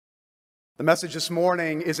The message this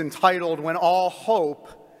morning is entitled, When All Hope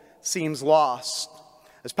Seems Lost.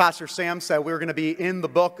 As Pastor Sam said, we're going to be in the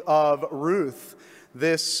book of Ruth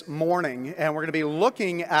this morning, and we're going to be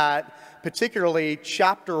looking at particularly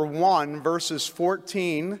chapter 1, verses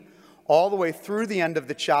 14, all the way through the end of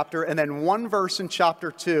the chapter, and then one verse in chapter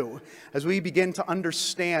 2, as we begin to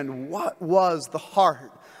understand what was the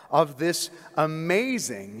heart of this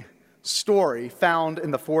amazing story found in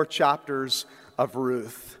the 4 chapters of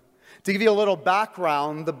Ruth. To give you a little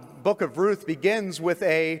background, the book of Ruth begins with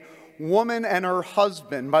a woman and her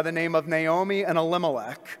husband by the name of Naomi and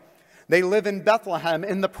Elimelech. They live in Bethlehem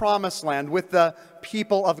in the Promised Land with the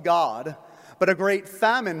people of God. But a great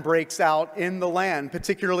famine breaks out in the land,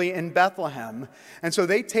 particularly in Bethlehem. And so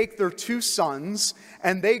they take their 2 sons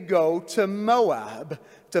and they go to Moab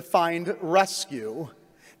to find rescue.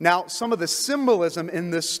 Now, some of the symbolism in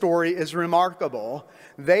this story is remarkable.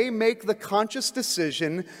 They make the conscious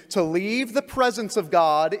decision to leave the presence of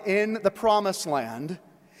God in the Promised Land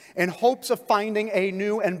in hopes of finding a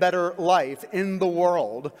new and better life in the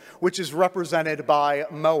world, which is represented by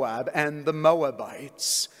Moab and the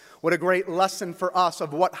Moabites. What a great lesson for us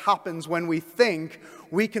of what happens when we think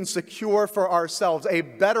we can secure for ourselves a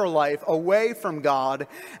better life away from God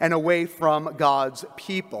and away from God's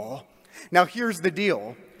people. Now, here's the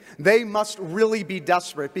deal. They must really be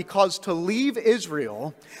desperate, because to leave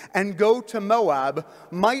Israel and go to Moab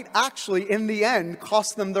might actually, in the end,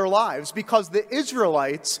 cost them their lives, because the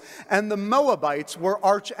Israelites and the Moabites were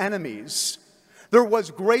arch enemies. There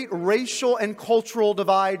was great racial and cultural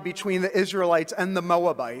divide between the Israelites and the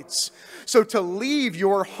Moabites. So to leave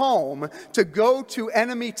your home, to go to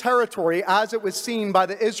enemy territory, as it was seen by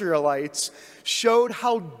the Israelites, showed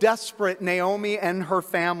how desperate Naomi and her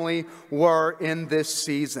family were in this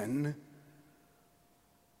season.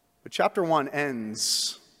 But chapter 1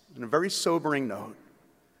 ends on a very sobering note,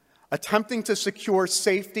 attempting to secure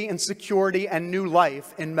safety and security and new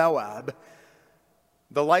life in Moab.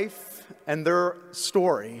 The life and their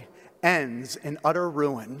story ends in utter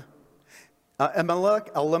ruin.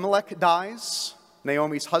 Elimelech dies,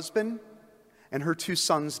 Naomi's husband, and her 2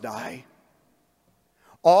 sons die.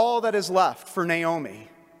 All that is left for Naomi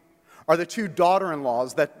are the 2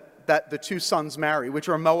 daughter-in-laws that the 2 sons marry, which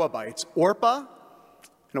are Moabites, Orpah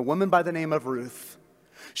and a woman by the name of Ruth.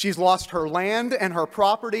 She's lost her land and her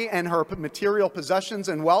property and her material possessions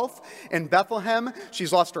and wealth in Bethlehem.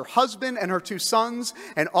 She's lost her husband and her 2 sons,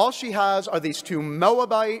 and all she has are these 2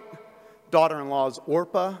 Moabite daughter-in-laws,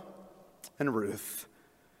 Orpah and Ruth.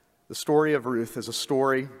 The story of Ruth is a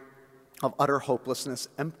story of utter hopelessness,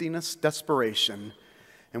 emptiness, desperation,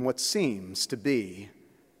 and what seems to be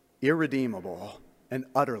irredeemable and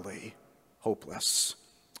utterly hopeless.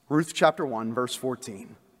 Ruth chapter 1, verse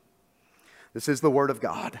 14. This is the word of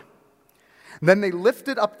God. Then they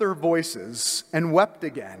lifted up their voices and wept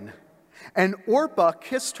again. And Orpah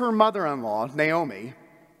kissed her mother-in-law, Naomi,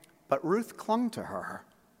 but Ruth clung to her.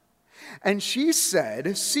 And she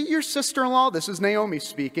said, "See, your sister-in-law," this is Naomi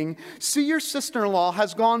speaking, "see, your sister-in-law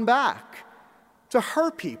has gone back to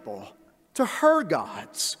her people, to her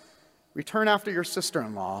gods. Return after your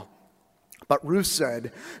sister-in-law." But Ruth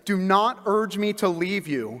said, "Do not urge me to leave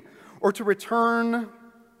you or to return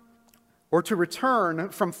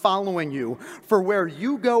from following you. For where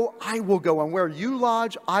you go, I will go, and where you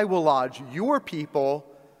lodge, I will lodge. Your people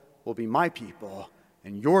will be my people,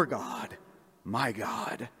 and your God, my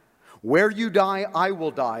God. Where you die, I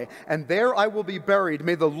will die, and there I will be buried.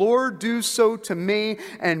 May the Lord do so to me,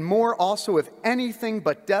 and more also, if anything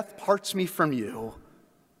but death parts me from you."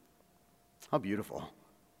 How beautiful.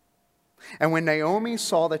 And when Naomi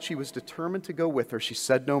saw that she was determined to go with her, she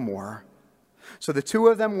said no more. So the 2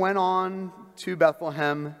 of them went on to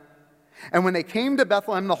Bethlehem. And when they came to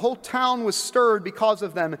Bethlehem, the whole town was stirred because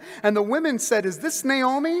of them. And the women said, "Is this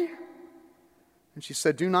Naomi?" And she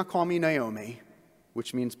said, "Do not call me Naomi,"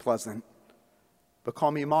 which means pleasant, "but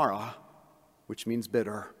call me Mara," which means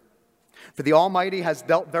bitter. For the Almighty has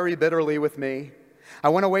dealt very bitterly with me. I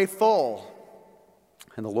went away full,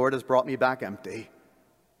 and the Lord has brought me back empty.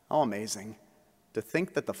 How amazing to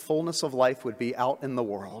think that the fullness of life would be out in the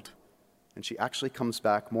world, and she actually comes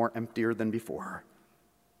back more emptier than before.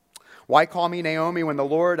 Why call me Naomi when the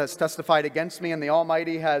Lord has testified against me and the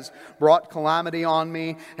Almighty has brought calamity on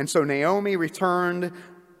me? And so Naomi returned,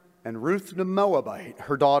 and Ruth the Moabite,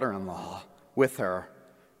 her daughter-in-law, with her,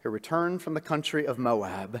 who returned from the country of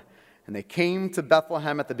Moab. And they came to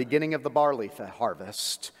Bethlehem at the beginning of the barley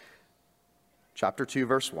harvest. Chapter 2,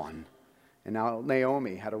 verse 1. And now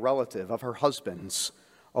Naomi had a relative of her husband's,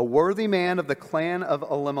 a worthy man of the clan of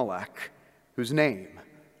Elimelech, whose name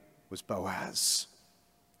was Boaz.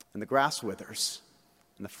 And the grass withers,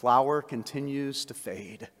 and the flower continues to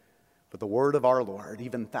fade. But the word of our Lord,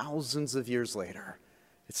 even thousands of years later,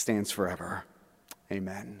 it stands forever.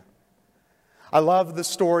 Amen. I love the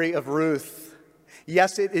story of Ruth.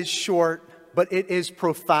 Yes, it is short, but it is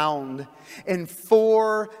profound. In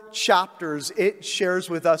 4 chapters, it shares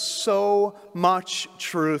with us so much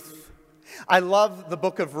truth. I love the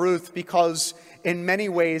book of Ruth because in many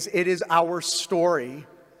ways it is our story.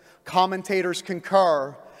 Commentators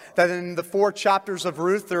concur that in the 4 chapters of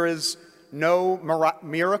Ruth there is no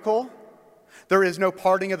miracle, there is no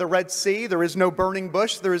parting of the Red Sea, there is no burning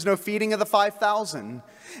bush, there is no feeding of the 5,000.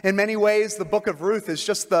 In many ways, the book of Ruth is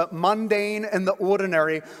just the mundane and the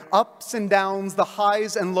ordinary, ups and downs, the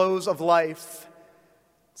highs and lows of life.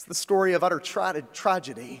 It's the story of utter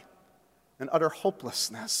tragedy and utter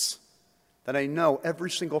hopelessness that I know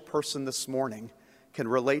every single person this morning can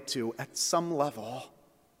relate to at some level.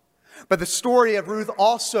 But the story of Ruth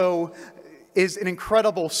also is an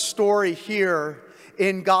incredible story here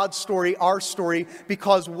in God's story, our story,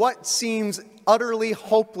 because what seems utterly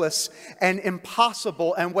hopeless and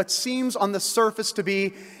impossible and what seems on the surface to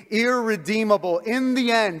be irredeemable, in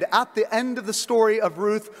the end, at the end of the story of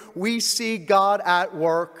Ruth, we see God at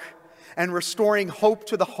work and restoring hope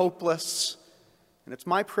to the hopeless. And it's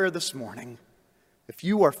my prayer this morning, if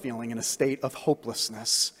you are feeling in a state of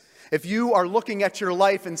hopelessness, if you are looking at your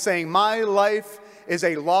life and saying, my life is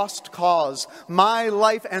a lost cause, my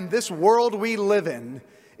life and this world we live in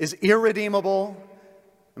is irredeemable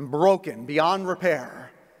and broken beyond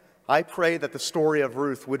repair, I pray that the story of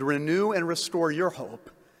Ruth would renew and restore your hope,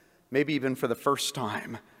 maybe even for the first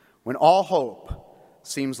time, when all hope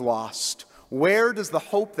seems lost. Where does the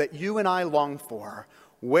hope that you and I long for,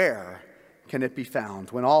 where can it be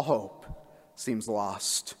found when all hope seems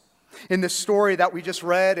lost? In this story that we just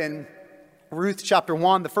read in Ruth chapter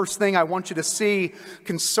 1, the first thing I want you to see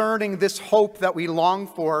concerning this hope that we long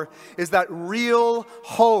for is that real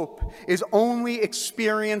hope is only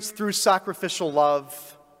experienced through sacrificial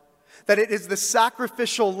love. That it is the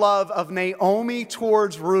sacrificial love of Naomi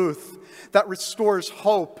towards Ruth that restores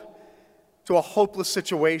hope to a hopeless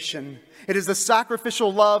situation. It is the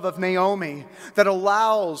sacrificial love of Naomi that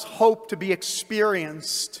allows hope to be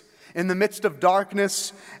experienced in the midst of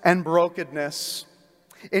darkness and brokenness.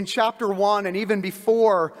 In chapter 1, and even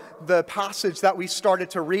before the passage that we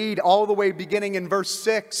started to read, all the way beginning in verse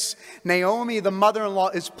 6, Naomi, the mother-in-law,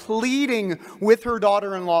 is pleading with her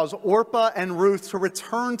daughter-in-laws, Orpah and Ruth, to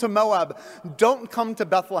return to Moab. Don't come to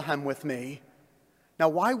Bethlehem with me. Now,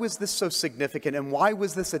 why was this so significant, and why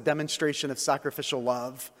was this a demonstration of sacrificial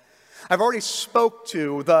love? I've already spoke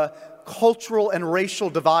to the cultural and racial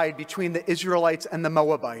divide between the Israelites and the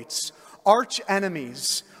Moabites, arch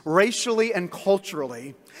enemies, racially and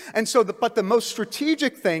culturally. And so, but the most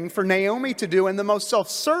strategic thing for Naomi to do and the most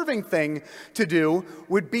self-serving thing to do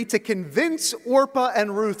would be to convince Orpah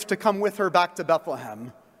and Ruth to come with her back to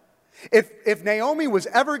Bethlehem. If Naomi was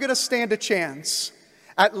ever going to stand a chance,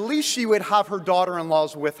 at least she would have her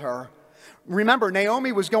daughter-in-laws with her. Remember,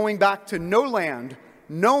 Naomi was going back to no land,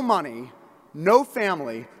 no money, no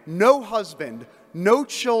family, no husband, no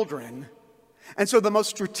children. And so the most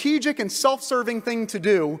strategic and self-serving thing to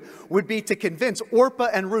do would be to convince Orpah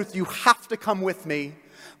and Ruth, you have to come with me.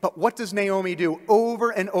 But what does Naomi do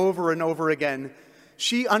over and over and over again?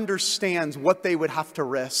 She understands what they would have to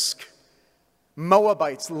risk.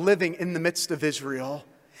 Moabites living in the midst of Israel.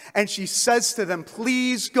 And she says to them,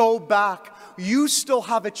 please go back. You still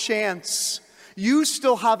have a chance. You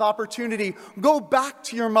still have opportunity. Go back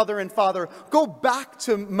to your mother and father. Go back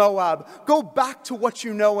to Moab. Go back to what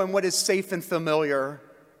you know and what is safe and familiar.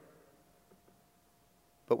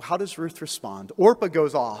 But how does Ruth respond? Orpah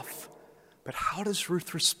goes off. But how does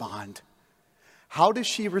Ruth respond? How does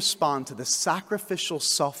she respond to the sacrificial,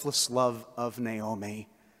 selfless love of Naomi?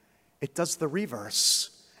 It does the reverse,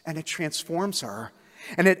 and it transforms her.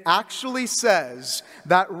 And it actually says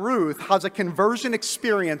that Ruth has a conversion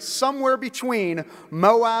experience somewhere between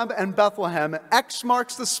Moab and Bethlehem. X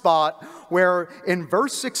marks the spot where in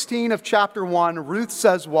verse 16 of chapter 1, Ruth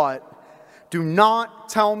says what? Do not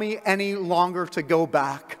tell me any longer to go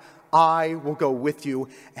back. I will go with you.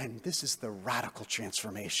 And this is the radical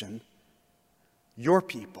transformation. Your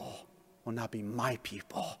people will now be my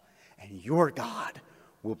people, and your God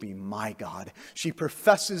will be my God. She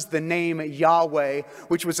professes the name Yahweh,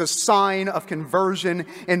 which was a sign of conversion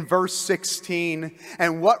in verse 16.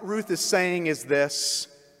 And what Ruth is saying is this: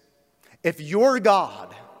 if your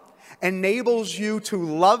God enables you to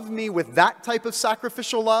love me with that type of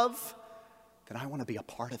sacrificial love, then I want to be a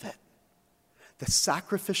part of it. The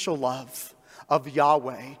sacrificial love of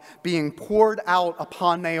Yahweh being poured out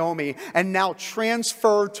upon Naomi and now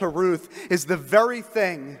transferred to Ruth is the very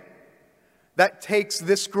thing that takes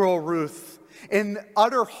this girl Ruth in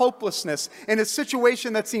utter hopelessness, in a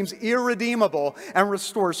situation that seems irredeemable, and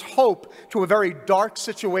restores hope to a very dark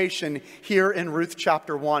situation here in Ruth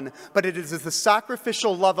chapter 1. But it is the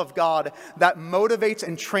sacrificial love of God that motivates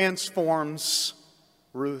and transforms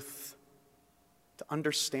Ruth to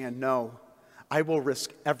understand, no, I will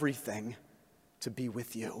risk everything to be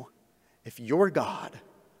with you. If your God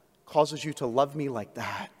causes you to love me like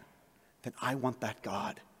that, then I want that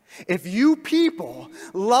God. If you people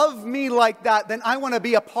love me like that, then I want to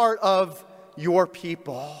be a part of your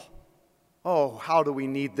people. Oh, how do we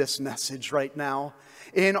need this message right now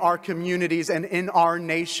in our communities and in our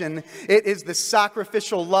nation? It is the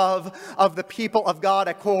sacrificial love of the people of God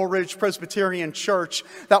at Coral Ridge Presbyterian Church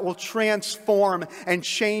that will transform and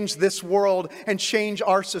change this world and change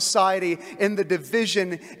our society. In the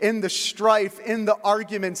division, in the strife, in the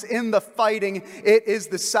arguments, in the fighting, it is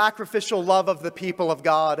the sacrificial love of the people of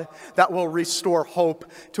God that will restore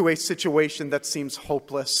hope to a situation that seems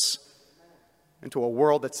hopeless, into a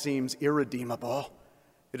world that seems irredeemable.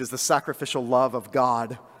 It is the sacrificial love of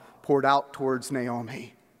God poured out towards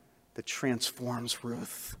Naomi that transforms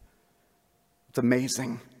Ruth. It's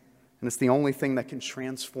amazing, and it's the only thing that can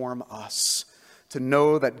transform us. To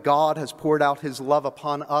know that God has poured out his love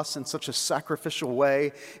upon us in such a sacrificial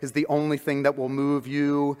way is the only thing that will move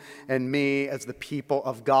you and me as the people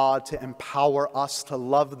of God to empower us to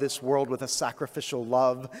love this world with a sacrificial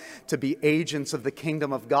love, to be agents of the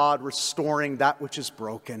kingdom of God, restoring that which is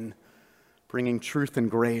broken, bringing truth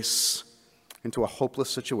and grace into a hopeless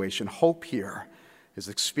situation. Hope here is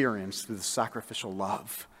experienced through the sacrificial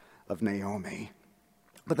love of Naomi.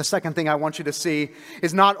 But the second thing I want you to see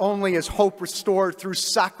is not only is hope restored through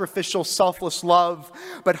sacrificial, selfless love,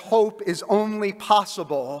 but hope is only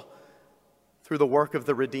possible through the work of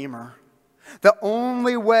the Redeemer. The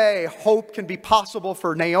only way hope can be possible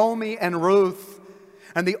for Naomi and Ruth,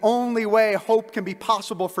 and the only way hope can be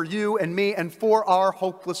possible for you and me and for our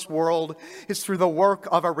hopeless world, is through the work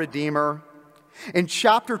of a Redeemer. In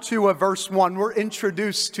chapter 2 of verse 1, we're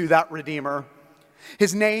introduced to that Redeemer.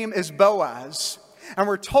 His name is Boaz. And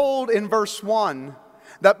we're told in verse 1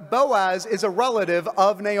 that Boaz is a relative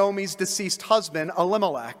of Naomi's deceased husband,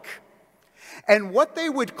 Elimelech. And what they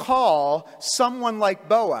would call someone like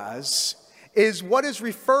Boaz is what is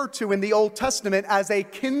referred to in the Old Testament as a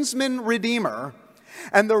kinsman redeemer.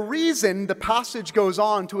 And the reason the passage goes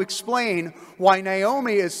on to explain why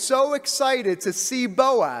Naomi is so excited to see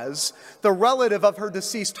Boaz, the relative of her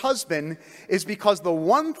deceased husband, is because the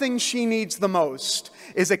one thing she needs the most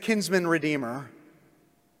is a kinsman redeemer.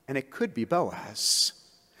 And it could be Boaz.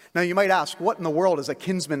 Now you might ask, what in the world is a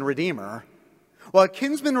kinsman redeemer? Well, a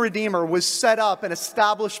kinsman redeemer was set up and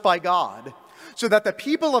established by God so that the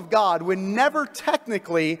people of God would never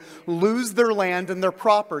technically lose their land and their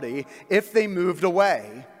property if they moved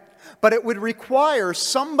away. But it would require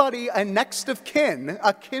somebody, a next of kin,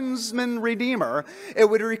 a kinsman redeemer. It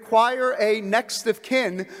would require a next of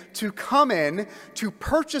kin to come in to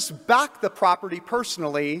purchase back the property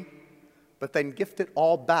personally, but then gift it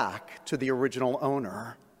all back to the original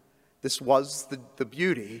owner. This was the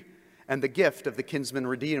beauty and the gift of the kinsman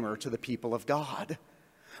redeemer to the people of God.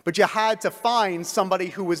 But you had to find somebody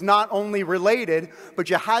who was not only related, but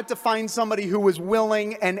you had to find somebody who was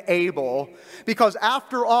willing and able. Because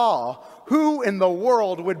after all, who in the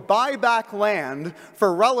world would buy back land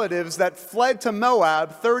for relatives that fled to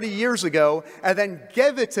Moab 30 years ago and then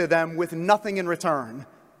give it to them with nothing in return?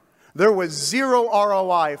 There was zero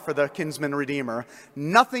ROI for the kinsman redeemer,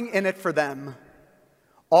 nothing in it for them.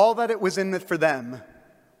 All that it was in it for them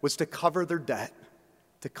was to cover their debt,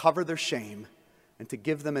 to cover their shame, and to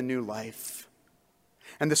give them a new life.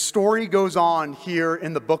 And the story goes on here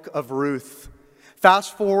in the book of Ruth.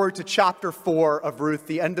 Fast forward to chapter 4 of Ruth,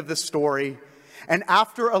 the end of the story. And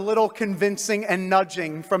after a little convincing and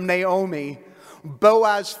nudging from Naomi,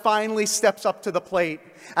 Boaz finally steps up to the plate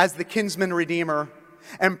as the kinsman redeemer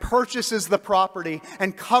and purchases the property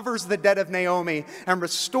and covers the debt of Naomi and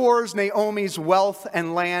restores Naomi's wealth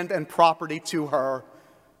and land and property to her.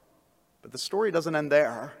 But the story doesn't end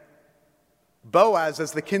there. Boaz,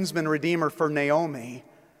 as the kinsman redeemer for Naomi,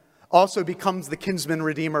 also becomes the kinsman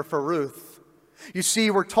redeemer for Ruth. You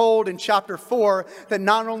see, we're told in chapter 4 that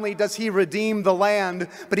not only does he redeem the land,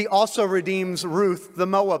 but he also redeems Ruth the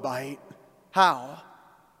Moabite. How?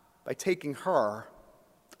 By taking her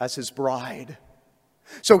as his bride.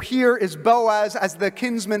 So here is Boaz as the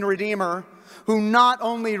kinsman redeemer who not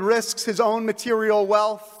only risks his own material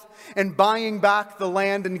wealth and buying back the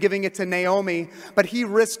land and giving it to Naomi, but he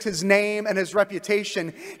risked his name and his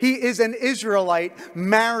reputation. He is an Israelite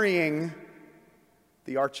marrying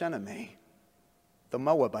the archenemy, the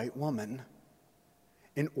Moabite woman.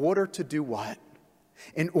 In order to do what?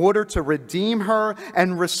 In order to redeem her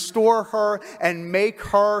and restore her and make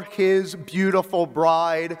her his beautiful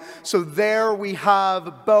bride. So there we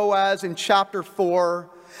have Boaz in chapter 4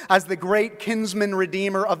 as the great kinsman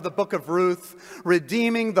redeemer of the book of Ruth,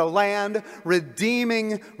 redeeming the land,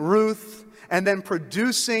 redeeming Ruth, and then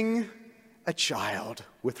producing a child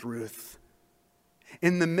with Ruth.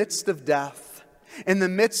 In the midst of death, in the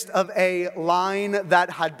midst of a line that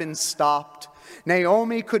had been stopped,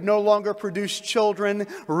 Naomi could no longer produce children.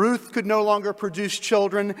 Ruth could no longer produce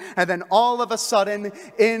children. And then all of a sudden,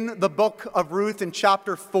 in the book of Ruth in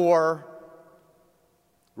chapter 4,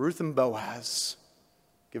 Ruth and Boaz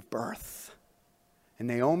give birth. And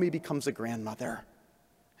Naomi becomes a grandmother.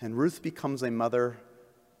 And Ruth becomes a mother.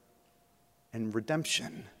 And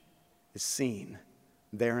redemption is seen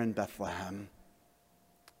there in Bethlehem.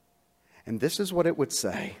 And this is what it would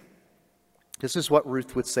say. This is what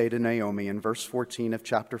Ruth would say to Naomi in verse 14 of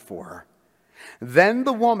chapter 4. Then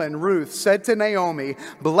the woman, Ruth, said to Naomi,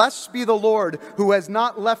 "Blessed be the Lord, who has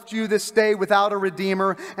not left you this day without a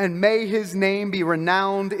redeemer, and may his name be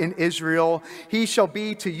renowned in Israel. He shall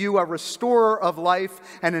be to you a restorer of life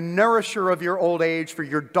and a nourisher of your old age, for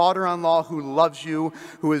your daughter-in-law who loves you,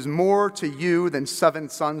 who is more to you than 7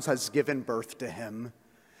 sons, has given birth to him."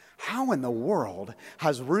 How in the world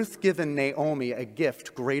has Ruth given Naomi a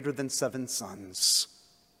gift greater than 7 sons?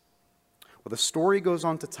 Well, the story goes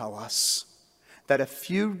on to tell us that a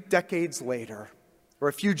few decades later, or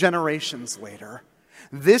a few generations later,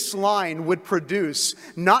 this line would produce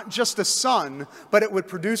not just a son, but it would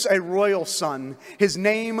produce a royal son. His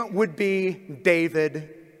name would be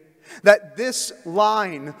David. That this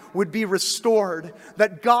line would be restored,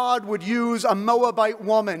 that God would use a Moabite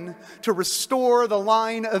woman to restore the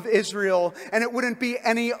line of Israel, and it wouldn't be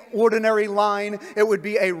any ordinary line, it would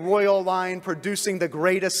be a royal line producing the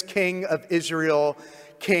greatest king of Israel,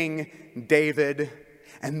 King David.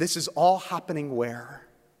 And this is all happening where?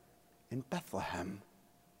 In Bethlehem.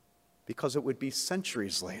 Because it would be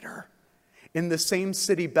centuries later, in the same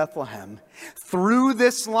city, Bethlehem, through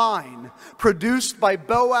this line produced by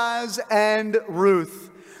Boaz and Ruth,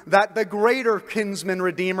 that the greater kinsman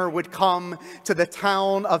redeemer would come to the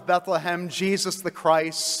town of Bethlehem, Jesus the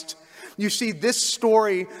Christ. You see, this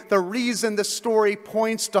story, the reason the story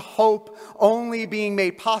points to hope only being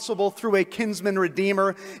made possible through a kinsman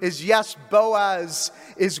redeemer is, yes, Boaz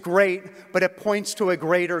is great, but it points to a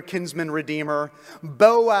greater kinsman redeemer.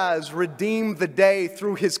 Boaz redeemed the day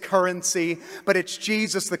through his currency, but it's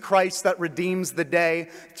Jesus the Christ that redeems the day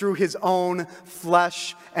through his own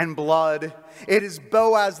flesh and blood. It is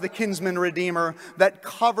Boaz, the kinsman redeemer, that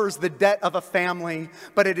covers the debt of a family,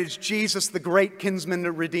 but it is Jesus, the great kinsman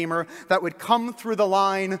redeemer, that would come through the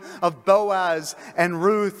line of Boaz and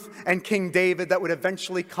Ruth and King David that would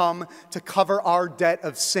eventually come to cover our debt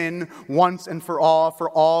of sin once and for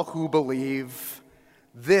all who believe.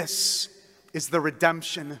 This is the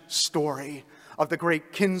redemption story of the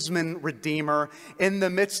great kinsman redeemer. In the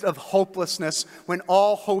midst of hopelessness, when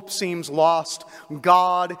all hope seems lost,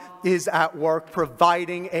 God is at work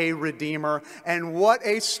providing a redeemer. And what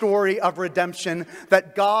a story of redemption,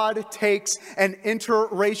 that God takes an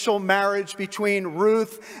interracial marriage between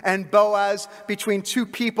Ruth and Boaz, between two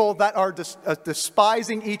people that are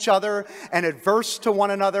despising each other and adverse to one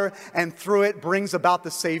another, and through it brings about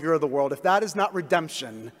the Savior of the world. If that is not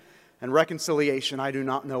redemption and reconciliation, I do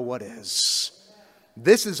not know what is.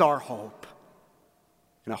 This is our hope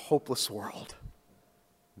in a hopeless world.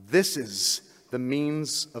 This is the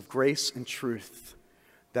means of grace and truth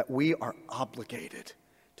that we are obligated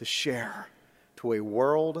to share to a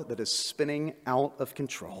world that is spinning out of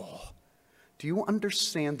control. Do you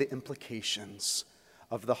understand the implications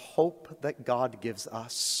of the hope that God gives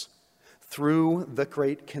us through the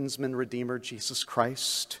great kinsman redeemer, Jesus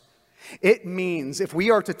Christ? It means, if we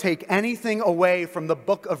are to take anything away from the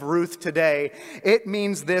book of Ruth today, it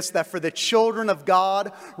means this, that for the children of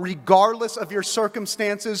God, regardless of your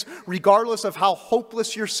circumstances, regardless of how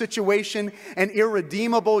hopeless your situation and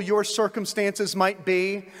irredeemable your circumstances might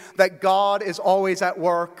be, that God is always at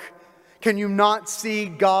work. Can you not see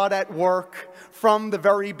God at work from the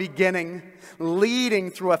very beginning,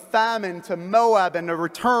 leading through a famine to Moab and a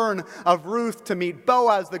return of Ruth to meet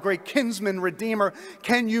Boaz, the great kinsman redeemer?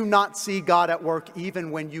 Can you not see God at work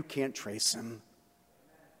even when you can't trace him?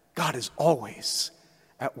 God is always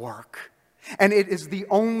at work. And it is the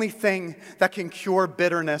only thing that can cure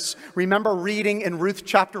bitterness. Remember reading in Ruth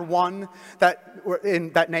chapter 1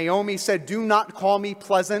 that Naomi said, "Do not call me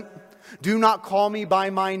pleasant. Do not call me by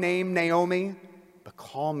my name, Naomi, but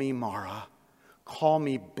call me Mara. Call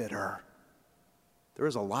me bitter." There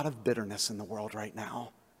is a lot of bitterness in the world right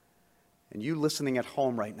now. And you listening at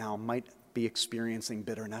home right now might be experiencing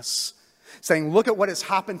bitterness. Saying, look at what has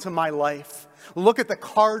happened to my life. Look at the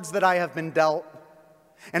cards that I have been dealt.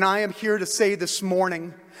 And I am here to say this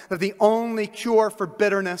morning that the only cure for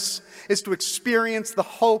bitterness is to experience the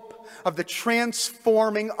hope of the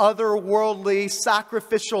transforming, otherworldly,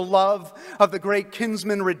 sacrificial love of the great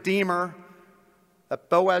kinsman redeemer that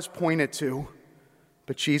Boaz pointed to,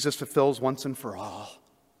 but Jesus fulfills once and for all.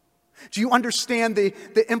 Do you understand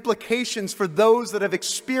the implications for those that have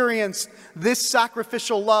experienced this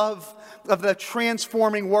sacrificial love of the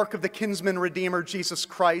transforming work of the kinsman redeemer, Jesus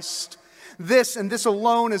Christ? This and this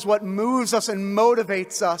alone is what moves us and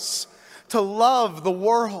motivates us to love the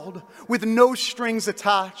world with no strings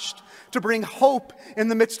attached, to bring hope in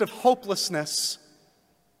the midst of hopelessness,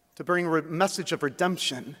 to bring a message of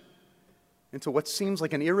redemption into what seems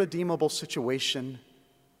like an irredeemable situation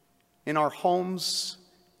in our homes,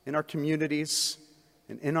 in our communities,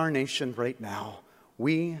 and in our nation right now.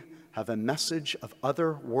 We have a message of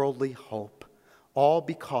otherworldly hope, all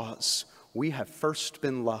because we have first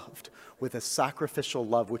been loved with a sacrificial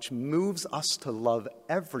love which moves us to love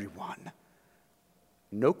everyone,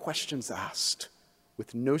 no questions asked,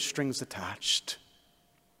 with no strings attached.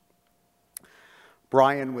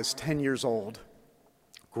 Brian was 10 years old,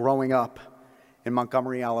 growing up in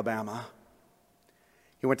Montgomery, Alabama.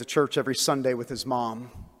 He went to church every Sunday with his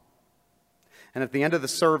mom. And at the end of the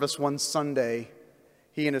service one Sunday,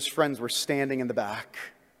 he and his friends were standing in the back.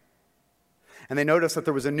 And they noticed that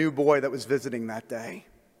there was a new boy that was visiting that day.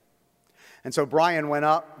 And so Brian went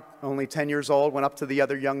up, only 10 years old, went up to the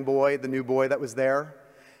other young boy, the new boy that was there.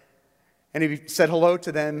 And he said hello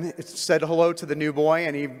to them, said hello to the new boy,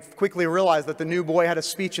 and he quickly realized that the new boy had a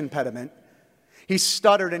speech impediment. He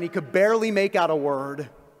stuttered and he could barely make out a word.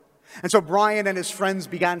 And so Brian and his friends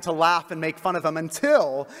began to laugh and make fun of him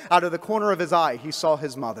until, out of the corner of his eye, he saw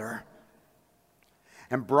his mother.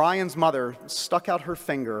 And Brian's mother stuck out her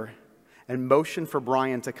finger and motioned for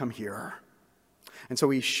Brian to come here. And so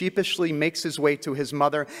he sheepishly makes his way to his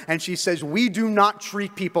mother, and she says, "We do not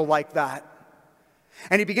treat people like that."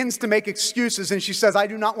 And he begins to make excuses, and she says, "I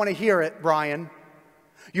do not want to hear it, Brian.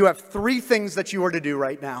 You have 3 things that you are to do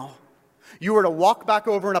right now. You are to walk back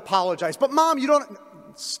over and apologize. But Mom, you don't..."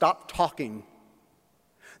 Stop talking.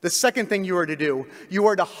 The second thing you are to do, you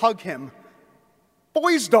are to hug him.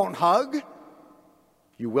 Boys don't hug.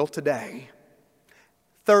 You will today.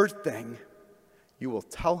 Third thing, you will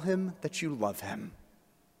tell him that you love him.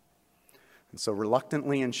 And so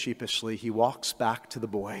reluctantly and sheepishly, he walks back to the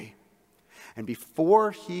boy. And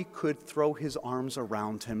before he could throw his arms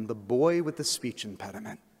around him, the boy with the speech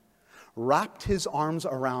impediment wrapped his arms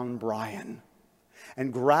around Brian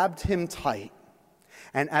and grabbed him tight.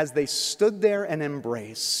 And as they stood there and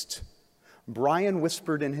embraced, Brian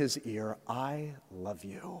whispered in his ear, "I love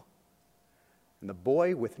you." And the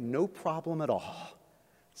boy, with no problem at all,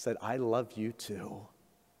 said, "I love you too."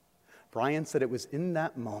 Brian said, "It was in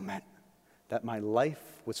that moment that my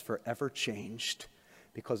life was forever changed,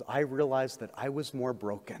 because I realized that I was more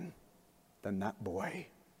broken than that boy."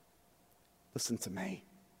 Listen to me.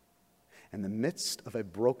 In the midst of a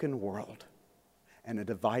broken world and a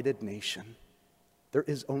divided nation, there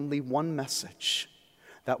is only one message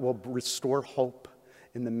that will restore hope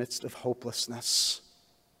in the midst of hopelessness.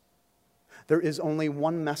 There is only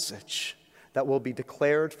one message that will be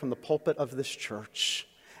declared from the pulpit of this church,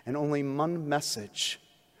 and only one message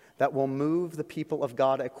that will move the people of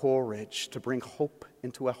God at Coral Ridge to bring hope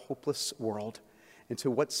into a hopeless world, into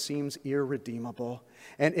what seems irredeemable.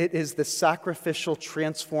 And it is the sacrificial,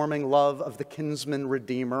 transforming love of the kinsman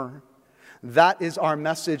redeemer. That is our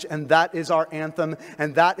message, and that is our anthem,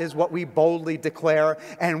 and that is what we boldly declare,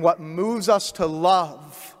 and what moves us to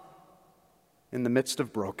love in the midst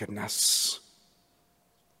of brokenness.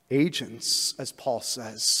 Agents, as Paul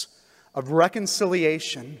says, of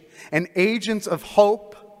reconciliation, and agents of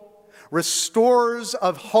hope, restorers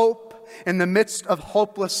of hope in the midst of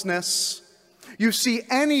hopelessness. You see,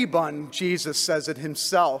 anyone, Jesus says it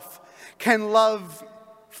himself, can love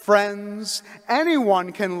friends.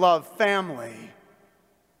 Anyone can love family.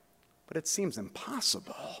 But it seems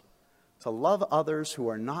impossible to love others who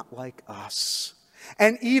are not like us.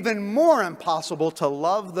 And even more impossible to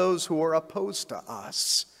love those who are opposed to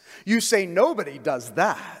us. You say nobody does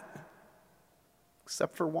that,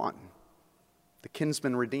 except for one, the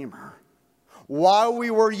kinsman redeemer. While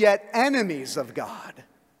we were yet enemies of God,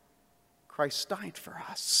 Christ died for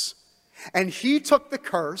us. And he took the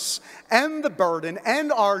curse and the burden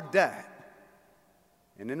and our debt,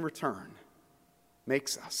 and in return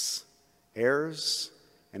makes us heirs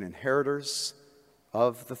and inheritors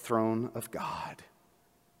of the throne of God.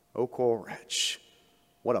 O Coleridge,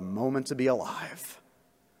 what a moment to be alive.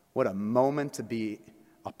 What a moment to be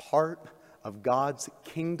a part of God's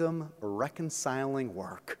kingdom reconciling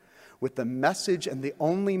work with the message, and the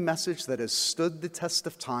only message that has stood the test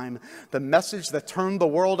of time, the message that turned the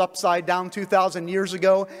world upside down 2,000 years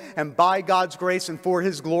ago, and by God's grace and for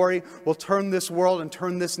his glory will turn this world and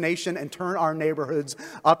turn this nation and turn our neighborhoods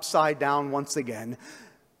upside down once again.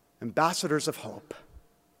 Ambassadors of hope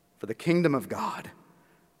for the kingdom of God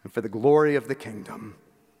and for the glory of the kingdom.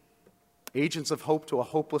 Agents of hope to a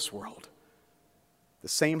hopeless world. The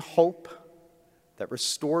same hope that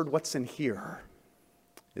restored what's in here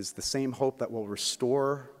is the same hope that will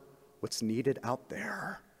restore what's needed out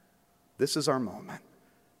there. This is our moment,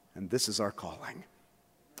 and this is our calling.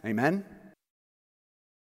 Amen.